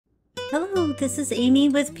Hello, this is Amy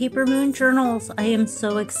with Paper Moon Journals. I am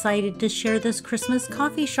so excited to share this Christmas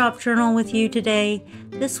coffee shop journal with you today.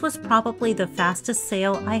 This was probably the fastest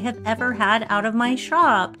sale I have ever had out of my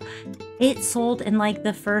shop. It sold in like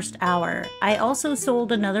the first hour. I also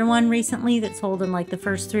sold another one recently that sold in like the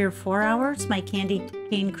first 3 or 4 hours, my Candy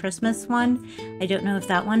Cane Christmas one. I don't know if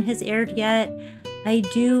that one has aired yet. I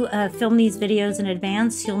do film these videos in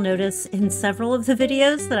advance. You'll notice in several of the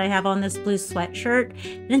videos that I have on this blue sweatshirt,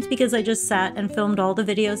 and it's because I just sat and filmed all the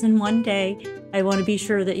videos in one day. I want to be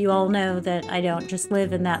sure that you all know that I don't just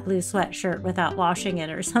live in that blue sweatshirt without washing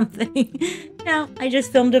it or something. No, I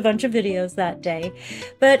just filmed a bunch of videos that day.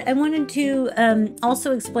 But I wanted to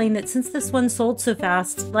also explain that since this one sold so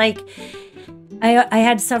fast, I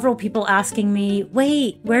had several people asking me,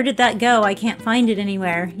 wait, where did that go? I can't find it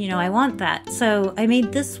anywhere. You know, I want that. So I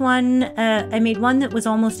made this one, I made one that was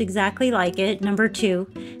almost exactly like it, number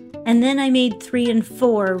 2. And then I made 3 and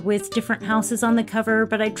 4 with different houses on the cover,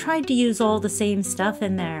 but I tried to use all the same stuff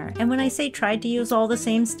in there. And when I say tried to use all the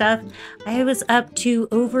same stuff, I was up to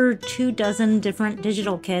over 24 different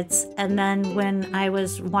digital kits. And then when I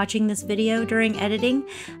was watching this video during editing,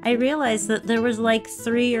 I realized that there was like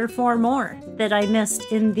 3 or 4 more that I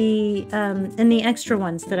missed in the extra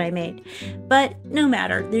ones that I made. But no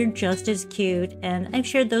matter, they're just as cute. And I've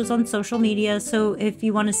shared those on social media. So if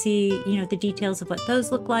you want to see, the details of what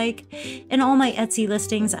those look like, in all my Etsy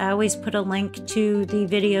listings, I always put a link to the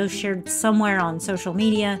video shared somewhere on social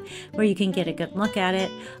media where you can get a good look at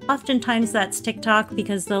it. Oftentimes that's TikTok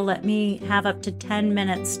because they'll let me have up to 10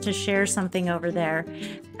 minutes to share something over there.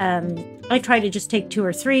 I try to just take 2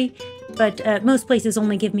 or 3, but most places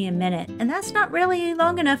only give me a minute, and that's not really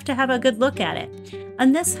long enough to have a good look at it.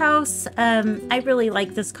 On this house, I really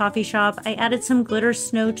like this coffee shop. I added some glitter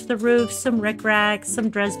snow to the roof, some rickrack, some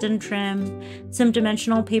Dresden trim, some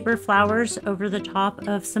dimensional paper flowers over the top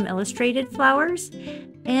of some illustrated flowers.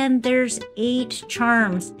 And there's 8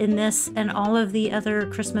 charms in this and all of the other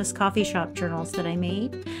Christmas coffee shop journals that I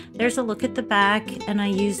made. There's a look at the back, and I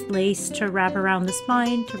used lace to wrap around the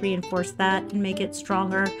spine to reinforce that and make it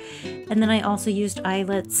stronger. And then I also used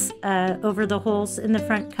eyelets over the holes in the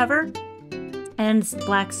front cover, and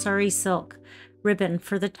black sari silk ribbon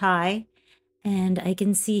for the tie. And I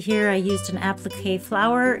can see here I used an applique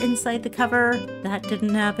flower inside the cover. That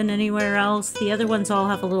didn't happen anywhere else. The other ones all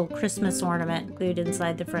have a little Christmas ornament glued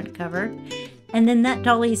inside the front cover. And then that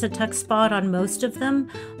dolly's a tuck spot on most of them.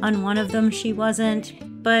 On one of them she wasn't.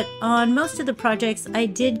 But on most of the projects, I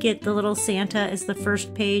did get the little Santa as the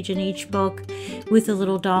first page in each book with a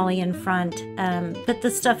little dolly in front. But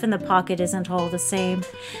the stuff in the pocket isn't all the same.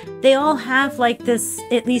 They all have like this,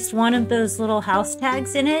 at least one of those little house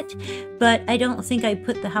tags in it, but I don't think I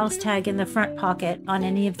put the house tag in the front pocket on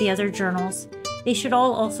any of the other journals. They should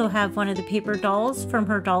all also have one of the paper dolls from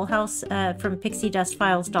her dollhouse, from Pixie Dust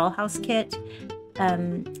Files dollhouse kit.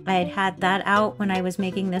 I had that out when I was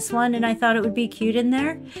making this one, and I thought it would be cute in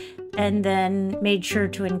there, and then made sure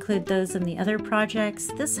to include those in the other projects.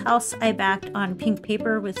 This house I backed on pink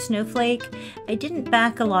paper with snowflake. I didn't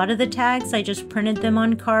back a lot of the tags, I just printed them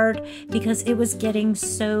on card because it was getting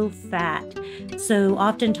so fat. So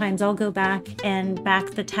oftentimes I'll go back and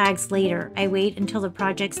back the tags later. I wait until the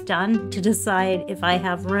project's done to decide if I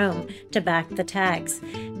have room to back the tags.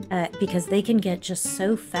 Because they can get just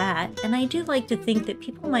so fat, and I do like to think that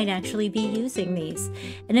people might actually be using these.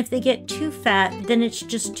 And if they get too fat, then it's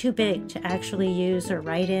just too big to actually use or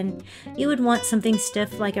write in. You would want something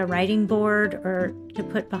stiff like a writing board or to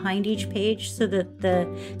put behind each page so that the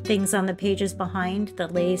things on the pages behind, the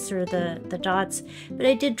lace or the dots. But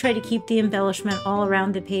I did try to keep the embellishment all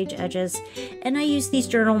around the page edges. And I use these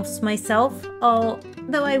journals myself,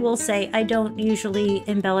 although I will say I don't usually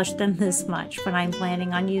embellish them this much when I'm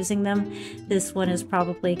planning on using them. This one is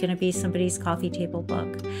probably going to be somebody's coffee table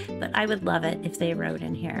book, but I would love it if they wrote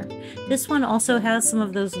in here. This one also has some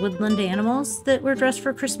of those woodland animals that were dressed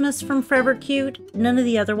for Christmas from Forever Cute. None of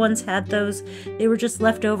the other ones had those. They were just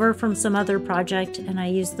left over from some other project, and I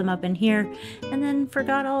used them up in here and then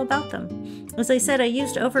forgot all about them. As I said, I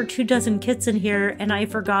used over 24 kits in here, and I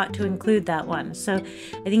forgot to include that one. So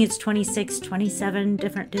I think it's 26, 27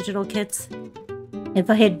 different digital kits. If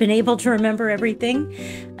I had been able to remember everything.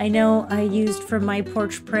 I know I used from my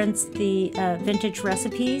porch prints the vintage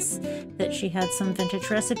recipes, that she had some vintage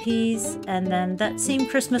recipes, and then that same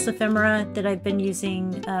Christmas ephemera that I've been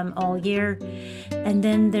using all year. And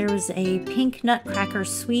then there was a pink nutcracker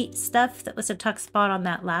sweet stuff that was a tuck spot on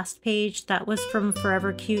that last page. That was from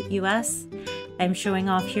Forever Cute US. I'm showing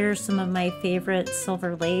off here some of my favorite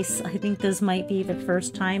silver lace. I think this might be the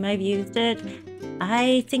first time I've used it.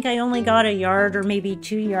 I think I only got a yard or maybe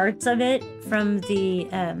 2 yards of it from the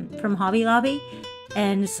from Hobby Lobby.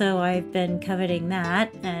 And so I've been coveting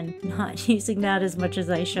that and not using that as much as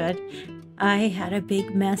I should. I had a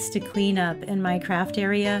big mess to clean up in my craft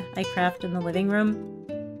area. I craft in the living room.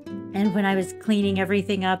 And when I was cleaning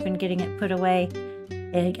everything up and getting it put away,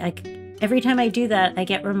 every time I do that, I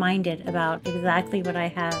get reminded about exactly what I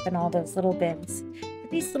have in all those little bins.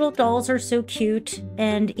 These little dolls are so cute,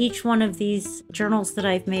 and each one of these journals that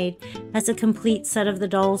I've made has a complete set of the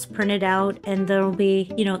dolls printed out, and there'll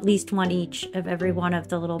be, you know, at least one each of every one of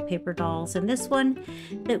the little paper dolls, and this one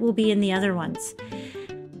that will be in the other ones.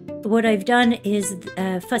 What I've done is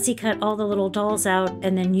fussy cut all the little dolls out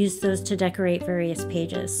and then use those to decorate various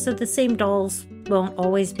pages. So the same dolls won't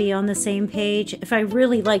always be on the same page. If I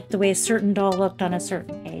really liked the way a certain doll looked on a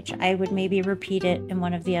certain page, I would maybe repeat it in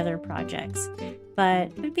one of the other projects. But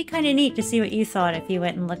it would be kind of neat to see what you thought if you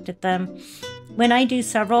went and looked at them. When I do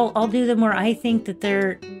several, I'll do them where I think that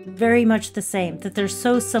they're very much the same, that they're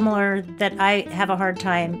so similar that I have a hard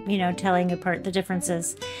time, you know, telling apart the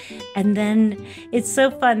differences. And then it's so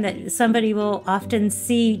fun that somebody will often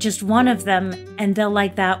see just one of them and they'll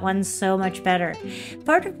like that one so much better.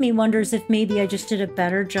 Part of me wonders if maybe I just did a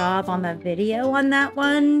better job on the video on that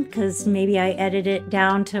one, because maybe I edited it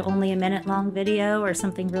down to only a minute-long video or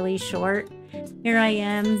something really short. Here I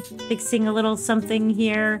am fixing a little something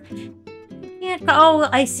here. Oh,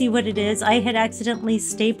 I see what it is. I had accidentally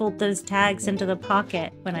stapled those tags into the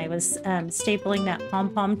pocket when I was stapling that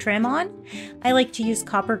pom-pom trim on. I like to use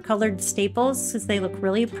copper-colored staples because they look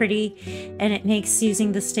really pretty, and it makes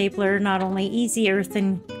using the stapler not only easier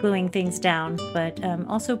than gluing things down, but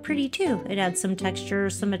also pretty too. It adds some texture,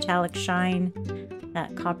 some metallic shine.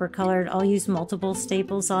 That copper-colored, I'll use multiple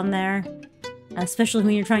staples on there. Especially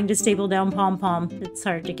when you're trying to staple down pom-pom. It's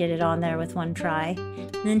hard to get it on there with one try.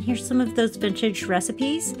 And then here's some of those vintage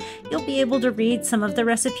recipes. You'll be able to read some of the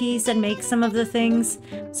recipes and make some of the things.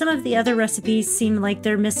 Some of the other recipes seem like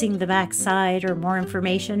they're missing the back side or more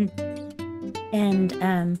information.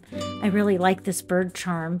 And I really like this bird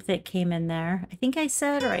charm that came in there. I think I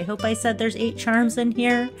said, or I hope I said, there's 8 charms in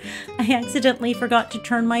here. I accidentally forgot to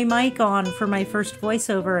turn my mic on for my first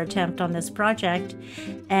voiceover attempt on this project.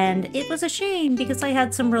 And it was a shame because I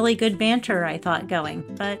had some really good banter, I thought, going.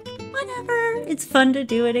 But whatever, it's fun to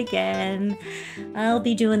do it again. I'll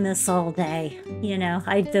be doing this all day. You know,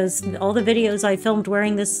 all the videos I filmed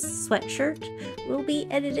wearing this sweatshirt will be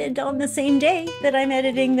edited on the same day that I'm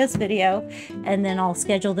editing this video. And then I'll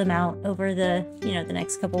schedule them out over the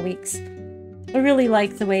next couple weeks. I really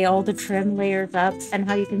like the way all the trim layers up and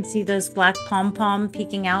how you can see those black pom-pom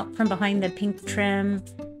peeking out from behind the pink trim.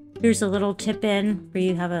 Here's a little tip-in where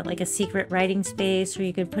you have a secret writing space where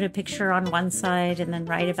you could put a picture on one side and then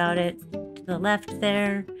write about it to the left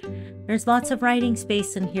there. There's lots of writing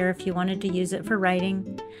space in here if you wanted to use it for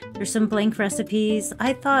writing. There's some blank recipes.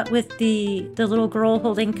 I thought with the little girl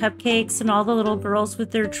holding cupcakes and all the little girls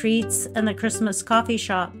with their treats and the Christmas coffee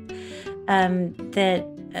shop, that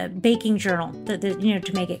baking journal,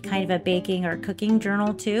 to make it kind of a baking or cooking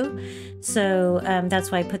journal too. So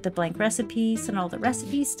that's why I put the blank recipes and all the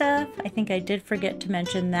recipe stuff. I think I did forget to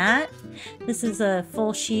mention that. This is a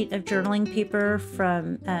full sheet of journaling paper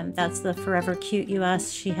from, that's the Forever Cute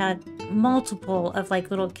US. She had multiple of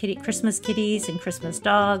little Christmas kitties and Christmas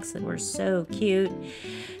dogs that were so cute.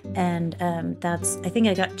 And I think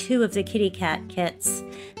I got 2 of the kitty cat kits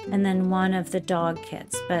and then 1 of the dog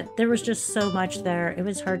kits, but there was just so much there. It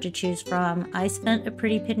was hard to choose from. I spent a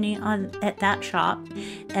pretty penny at that shop,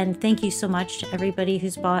 and thank you so much to everybody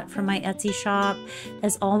who's bought from my Etsy shop.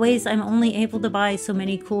 As always, I'm only able to buy so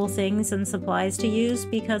many cool things and supplies to use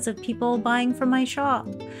because of people buying from my shop.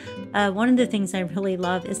 One of the things I really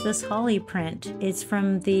love is this holly print. It's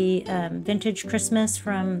from the Vintage Christmas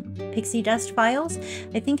from Pixie Dust Files.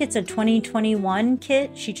 I think it's a 2021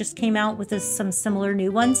 kit. She just came out with some similar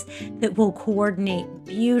new ones that will coordinate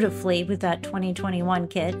beautifully with that 2021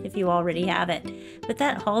 kit if you already have it. But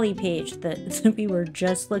that holly page that we were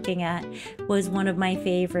just looking at was one of my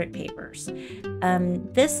favorite papers.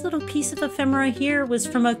 This little piece of ephemera here was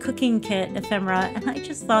from a cooking kit ephemera, and I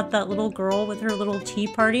just thought that little girl with her little tea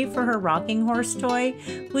party for her rocking horse toy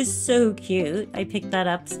was so cute. I picked that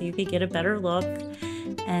up so you could get a better look.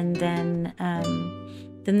 And then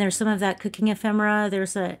there's some of that cooking ephemera.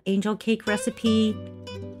 There's an angel cake recipe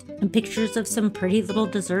and pictures of some pretty little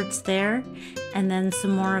desserts there. And then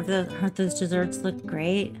some more of those desserts look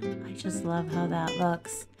great. I just love how that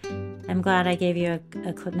looks. I'm glad I gave you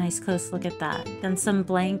a nice close look at that. Then some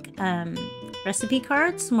blank recipe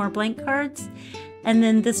cards, some more blank cards. And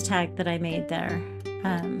then this tag that I made there.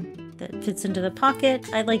 that fits into the pocket.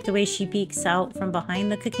 I like the way she peeks out from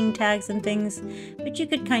behind the cooking tags and things, but you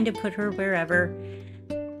could kind of put her wherever.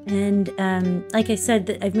 And like I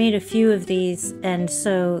said, I've made a few of these, and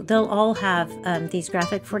so they'll all have these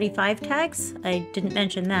graphic 45 tags. I didn't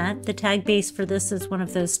mention that. The tag base for this is one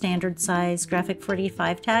of those standard size graphic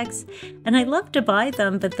 45 tags, and I love to buy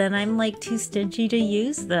them, but then I'm like too stingy to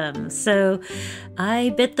use them. So I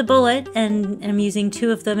bit the bullet, and I'm using 2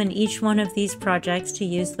 of them in each one of these projects to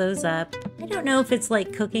use those up. I don't know if it's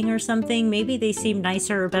like cooking or something. Maybe they seem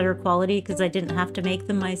nicer or better quality because I didn't have to make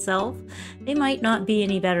them myself. They might not be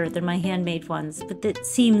any better than my handmade ones, but it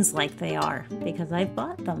seems like they are because I've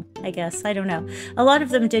bought them, I guess. I don't know. A lot of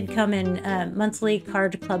them did come in monthly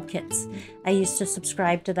card club kits. I used to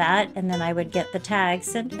subscribe to that, and then I would get the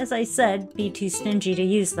tags and, as I said, be too stingy to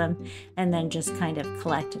use them, and then just kind of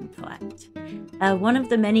collect and collect. One of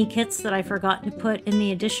the many kits that I forgot to put in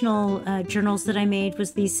the additional journals that I made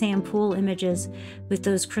was these Sam Poole images with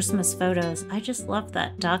those Christmas photos. I just love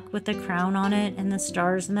that duck with the crown on it and the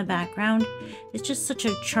stars in the background. It's just such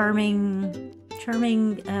a charming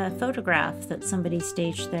photograph that somebody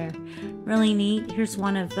staged there. Really neat. Here's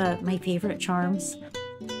one of my favorite charms.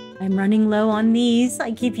 I'm running low on these.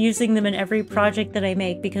 I keep using them in every project that I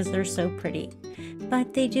make because they're so pretty.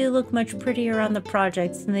 But they do look much prettier on the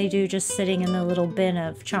projects than they do just sitting in the little bin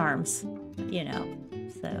of charms, you know.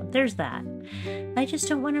 So there's that. I just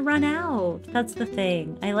don't want to run out. That's the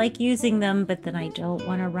thing. I like using them, but then I don't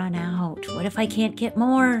want to run out. What if I can't get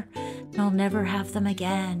more? I'll never have them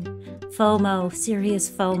again. FOMO, serious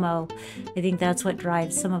FOMO. I think that's what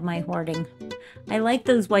drives some of my hoarding. I like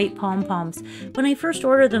those white pom-poms. When I first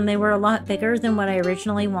ordered them, they were a lot bigger than what I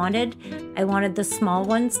originally wanted. I wanted the small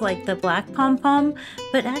ones like the black pom-pom,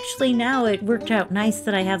 but actually now it worked out nice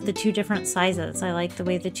that I have the 2 different sizes. I like the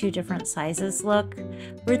way the 2 different sizes look.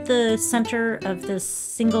 We're at the center of this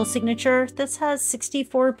single signature. This has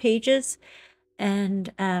 64 pages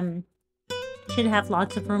and should have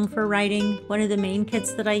lots of room for writing. One of the main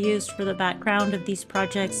kits that I used for the background of these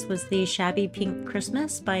projects was the Shabby Pink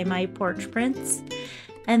Christmas by My Porch Prince.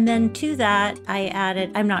 And then to that, I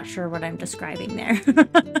added, I'm not sure what I'm describing there.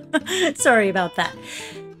 Sorry about that.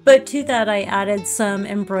 But to that, I added some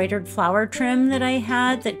embroidered flower trim that I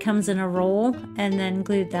had that comes in a roll, and then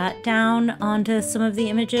glued that down onto some of the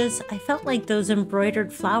images. I felt like those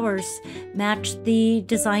embroidered flowers matched the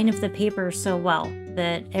design of the paper so well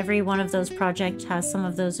that every one of those projects has some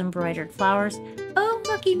of those embroidered flowers. Oh,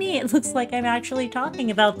 lucky me, it looks like I'm actually talking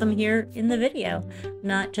about them here in the video,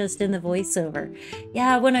 not just in the voiceover.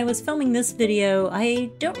 Yeah, when I was filming this video, I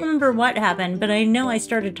don't remember what happened, but I know I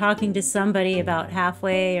started talking to somebody about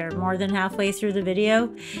halfway or more than halfway through the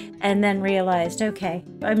video, and then realized, okay,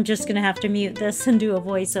 I'm just gonna have to mute this and do a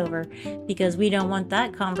voiceover because we don't want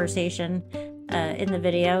that conversation in the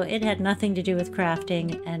video. It had nothing to do with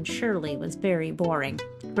crafting and surely was very boring.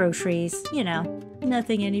 Groceries, you know,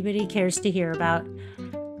 nothing anybody cares to hear about.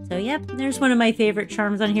 So yep, there's one of my favorite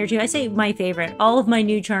charms on here too. I say my favorite. All of my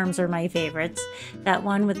new charms are my favorites. That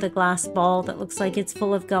one with the glass ball that looks like it's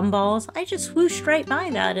full of gumballs. I just whooshed right by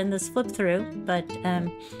that in this flip through. But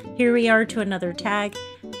here we are to another tag.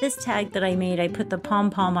 This tag that I made, I put the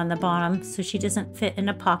pom-pom on the bottom so she doesn't fit in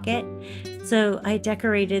a pocket. So I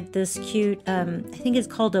decorated this cute, I think it's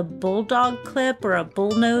called a bulldog clip or a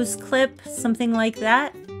bullnose clip, something like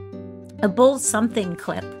that. A bull something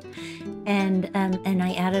clip. And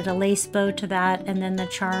I added a lace bow to that and then the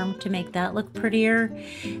charm to make that look prettier.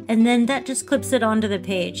 And then that just clips it onto the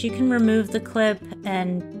page. You can remove the clip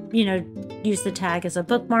and, you know, use the tag as a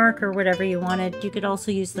bookmark or whatever you wanted. You could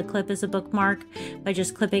also use the clip as a bookmark by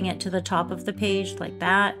just clipping it to the top of the page like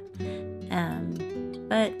that.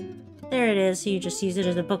 But there it is. So you just use it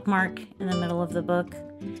as a bookmark in the middle of the book.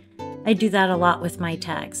 I do that a lot with my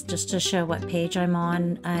tags, just to show what page I'm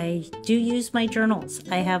on. I do use my journals.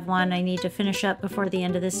 I have one I need to finish up before the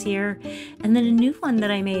end of this year, and then a new one that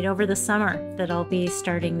I made over the summer that I'll be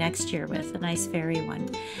starting next year with, a nice fairy one.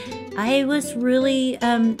 I was really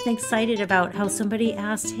excited about how somebody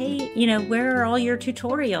asked, hey, you know, where are all your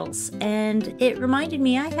tutorials? And it reminded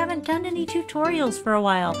me I haven't done any tutorials for a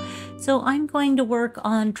while. So I'm going to work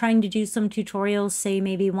on trying to do some tutorials, say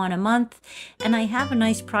maybe one a month. And I have a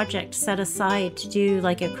nice project set aside to do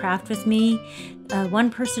like a craft with me. One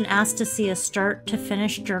person asked to see a start to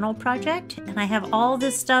finish journal project. And I have all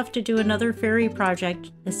this stuff to do another fairy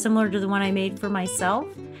project similar to the one I made for myself.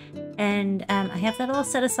 And I have that all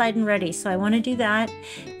set aside and ready, so I want to do that.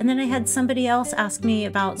 And then I had somebody else ask me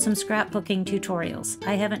about some scrapbooking tutorials.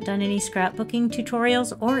 I haven't done any scrapbooking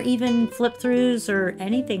tutorials or even flip-throughs or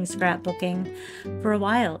anything scrapbooking for a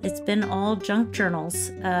while. It's been all junk journals.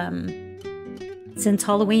 since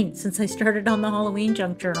Halloween, since I started on the Halloween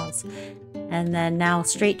junk journals. And then now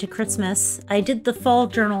straight to Christmas. I did the fall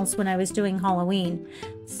journals when I was doing Halloween.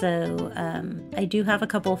 So I do have a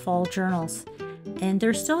couple of fall journals. And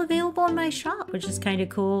they're still available in my shop, which is kind of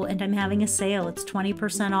cool. And I'm having a sale. It's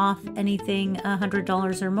 20% off anything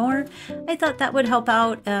 $100 or more. I thought that would help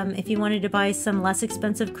out if you wanted to buy some less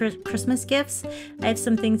expensive Christmas gifts. I have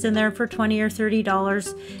some things in there for $20 or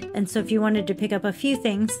 $30. And so if you wanted to pick up a few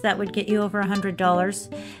things, that would get you over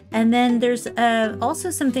 $100. And then there's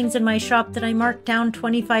also some things in my shop that I marked down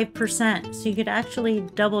 25%. So you could actually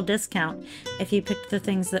double discount if you picked the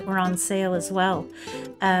things that were on sale as well.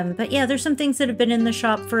 But yeah, there's some things that have been in the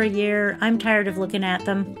shop for a year. I'm tired of looking at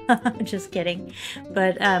them. Just kidding.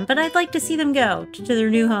 But I'd like to see them go to their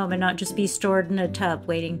new home and not just be stored in a tub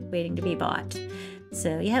waiting to be bought.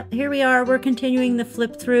 So yeah, here we are. We're continuing the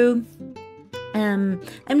flip through.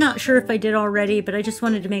 I'm not sure if I did already, but I just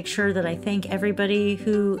wanted to make sure that I thank everybody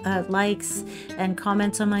who likes and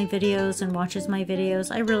comments on my videos and watches my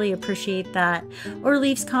videos. I really appreciate that. Or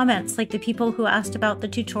leaves comments, like the people who asked about the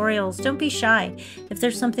tutorials. Don't be shy. If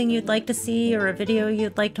there's something you'd like to see or a video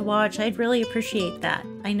you'd like to watch, I'd really appreciate that.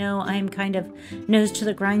 I know I'm kind of nose to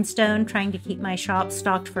the grindstone trying to keep my shop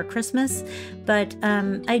stocked for Christmas, but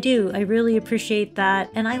I really appreciate that.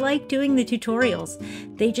 And I like doing the tutorials.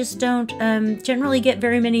 They just don't generally get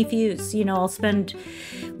very many views. You know, I'll spend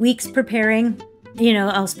weeks preparing. You know,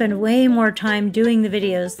 I'll spend way more time doing the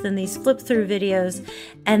videos than these flip through videos,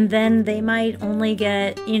 and then they might only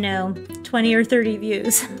get, 20 or 30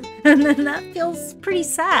 views. And then that feels pretty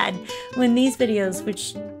sad when these videos,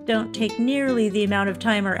 which don't take nearly the amount of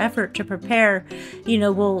time or effort to prepare,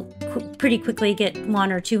 will pretty quickly get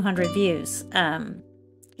 100 or 200 views.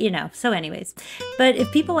 So anyways, but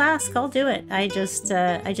if people ask, I'll do it. I just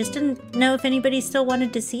didn't know if anybody still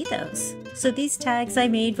wanted to see those. So these tags I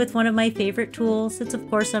made with one of my favorite tools. It's of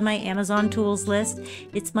course on my Amazon tools list.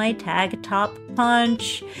 It's my tag top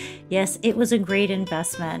punch. Yes, it was a great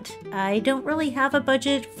investment. I don't really have a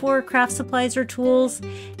budget for craft supplies or tools.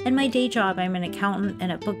 In my day job, I'm an accountant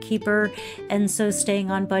and a bookkeeper, and so staying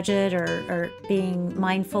on budget or being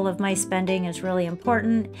mindful of my spending is really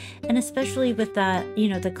important. And especially with that,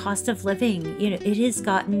 the cost of living, it has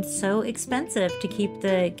gotten so expensive to keep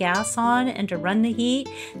the gas on and to run the heat.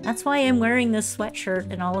 That's why I'm wearing this sweatshirt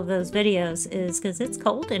in all of those videos, is because it's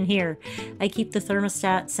cold in here. I keep the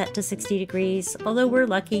thermostat set to 60 degrees. Although we're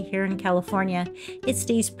lucky here in California, it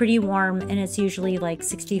stays pretty warm and it's usually like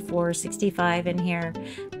 64, 65 in here.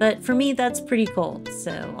 But for me, that's pretty cold.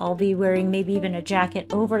 So I'll be wearing maybe even a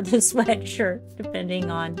jacket over the sweatshirt,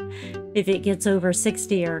 depending on if it gets over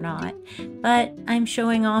 60 or not. But I'm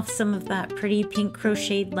showing off some of that pretty pink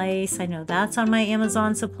crocheted lace. I know that's on my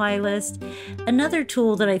Amazon supply list. Another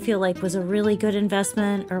tool that I feel like was a really good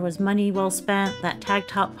investment or was money well spent, that tag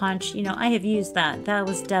top punch. I have used that. That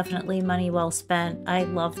was definitely money well spent. I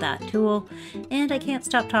love that tool and I can't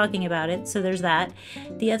stop talking about it. So there's that.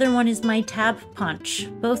 The other one is my tab punch.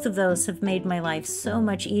 Both of those have made my life so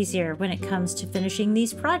much easier when it comes to finishing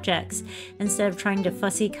these projects. Instead of trying to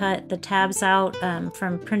fussy cut the tabs out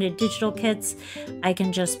from printed digital kits, I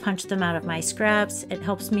can just punch them out of my scraps. It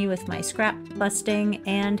helps me with my scrap busting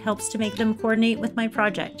and helps to make them coordinate with my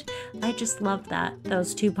project. I just love that.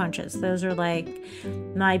 Those two punches. Those are like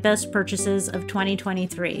my best purchases of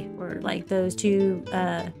 2023, or like those two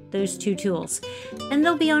tools. And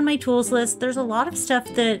they'll be on my tools list. There's a lot of stuff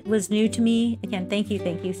that was new to me. Again, thank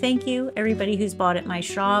you everybody who's bought at my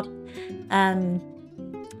shop.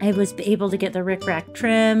 I was able to get the rickrack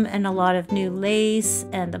trim and a lot of new lace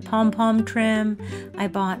and the pom-pom trim. I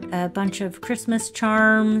bought a bunch of Christmas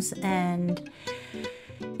charms, and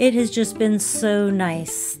it has just been so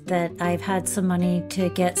nice that I've had some money to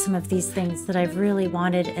get some of these things that I've really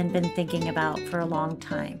wanted and been thinking about for a long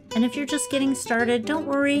time. And if you're just getting started, don't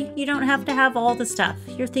worry. You don't have to have all the stuff.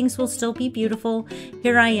 Your things will still be beautiful.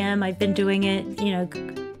 Here I am. I've been doing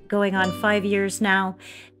it, going on 5 years now,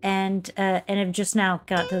 and I've just now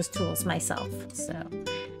got those tools myself. So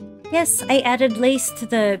yes, I added lace to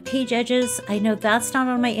the page edges. I know that's not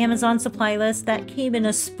on my Amazon supply list. That came in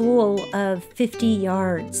a spool of 50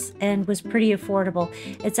 yards and was pretty affordable.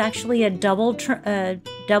 It's actually a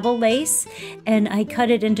double lace, and I cut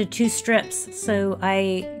it into 2 strips, so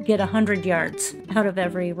I get 100 yards out of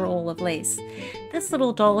every roll of lace. This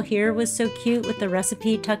little doll here was so cute with the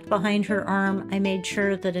recipe tucked behind her arm. I made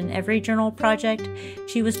sure that in every journal project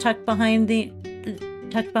she was tucked behind the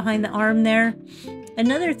arm there.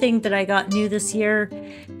 Another thing that I got new this year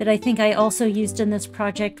that I think I also used in this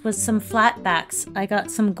project was some flat backs. I got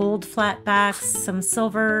some gold flat backs, some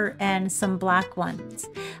silver, and some black ones.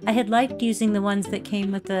 I had liked using the ones that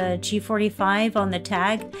came with the G45 on the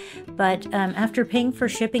tag, but after paying for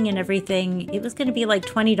shipping and everything, it was going to be like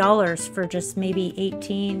 $20 for just maybe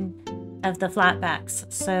 18 of the flatbacks.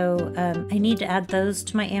 So I need to add those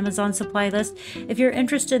to my Amazon supply list. If you're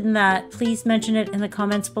interested in that, please mention it in the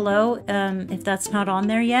comments below if that's not on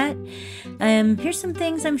there yet. Here's some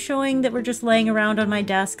things I'm showing that were just laying around on my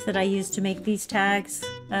desk that I used to make these tags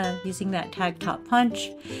using that tag top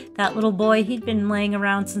punch. That little boy, he'd been laying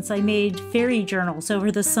around since I made fairy journals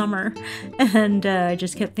over the summer, and I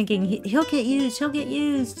just kept thinking he'll get used, he'll get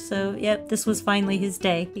used. So yep, this was finally his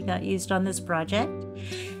day. He got used on this project.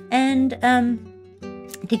 And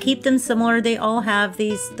to keep them similar, they all have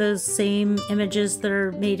those same images that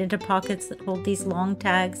are made into pockets that hold these long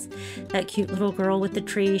tags. That cute little girl with the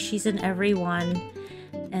tree, she's in every one.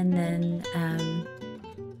 And then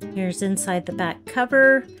here's inside the back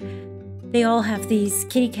cover. They all have these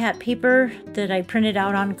kitty cat paper that I printed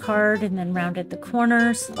out on card and then rounded the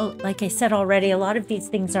corners. Oh, like I said already, a lot of these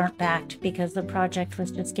things aren't backed because the project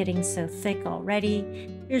was just getting so thick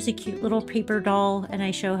already. Here's a cute little paper doll, and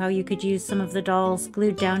I show how you could use some of the dolls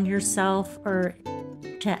glued down yourself or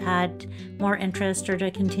to add more interest or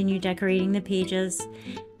to continue decorating the pages.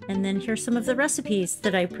 And then here's some of the recipes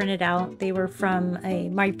that I printed out. They were from a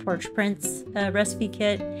My Porch Prints recipe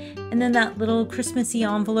kit. And then that little Christmassy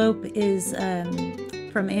envelope is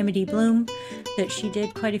from Amity Bloom that she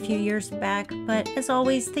did quite a few years back. But as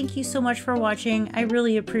always, thank you so much for watching. I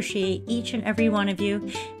really appreciate each and every one of you.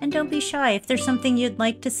 And don't be shy. If there's something you'd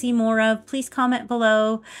like to see more of, please comment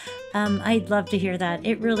below. I'd love to hear that.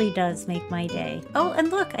 It really does make my day. Oh, and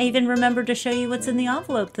look, I even remembered to show you what's in the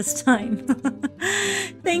envelope this time.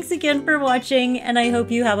 Thanks again for watching, and I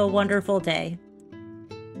hope you have a wonderful day.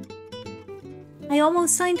 I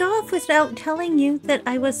almost signed off without telling you that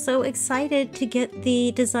I was so excited to get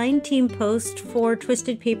the design team post for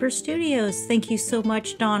Twisted Paper Studios. Thank you so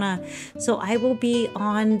much, Donna. So I will be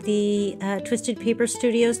on the Twisted Paper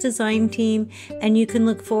Studios design team, and you can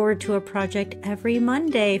look forward to a project every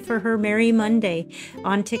Monday for her Merry Monday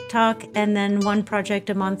on TikTok, and then one project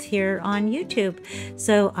a month here on YouTube.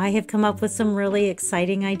 So I have come up with some really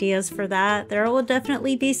exciting ideas for that. There will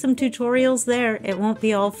definitely be some tutorials there. It won't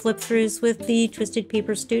be all flip-throughs with the Twisted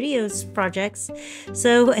Paper Studios projects.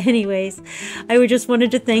 So anyways, I just wanted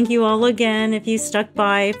to thank you all again if you stuck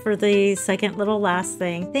by for the second little last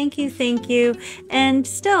thing. Thank you, and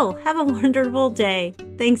still have a wonderful day.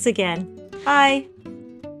 Thanks again. Bye.